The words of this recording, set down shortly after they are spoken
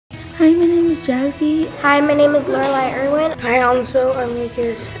Hi, my name is Jazzy. Hi, my name is Lorelai Irwin. Hi, Aumsville. I'm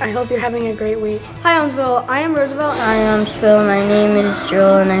Lucas. I hope you're having a great week. Hi, Aumsville. I am Roosevelt. Hi, Aumsville. My name is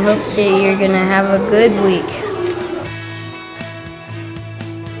Joel, and I hope that you're going to have a good week.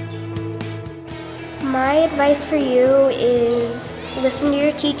 My advice for you is listen to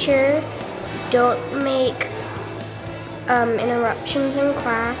your teacher. Don't make interruptions in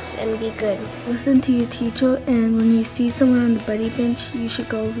class and be good. Listen to your teacher, and when you see someone on the buddy bench, you should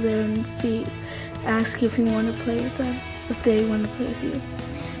go over there and ask if you want to play with them, if they want to play with you.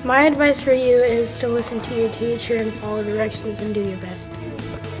 My advice for you is to listen to your teacher and follow directions and do your best.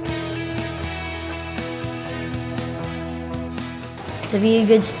 To be a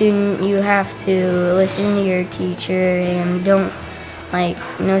good student, you have to listen to your teacher and no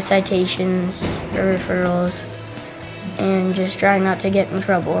citations or referrals, and just try not to get in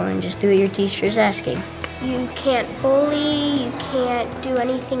trouble and just do what your teacher's asking. You can't bully, you can't do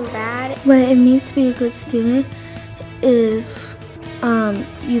anything bad. What it means to be a good student is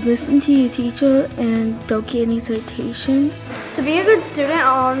you listen to your teacher and don't get any citations. To be a good student at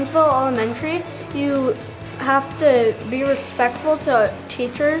Aumsville Elementary, you have to be respectful to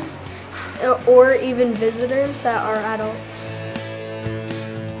teachers or even visitors that are adults.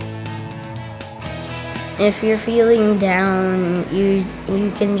 If you're feeling down, you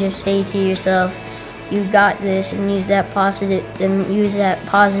can just say to yourself, "You got this," and use that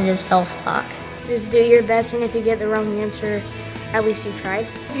positive self-talk. Just do your best, and if you get the wrong answer, at least you tried.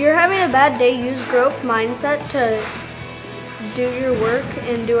 If you're having a bad day, use growth mindset to do your work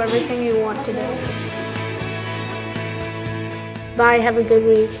and do everything you want to do. Bye, have a good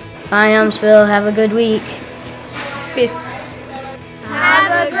week. Bye, Aumsville, have a good week. Peace.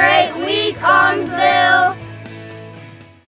 Have a great week, Aumsville!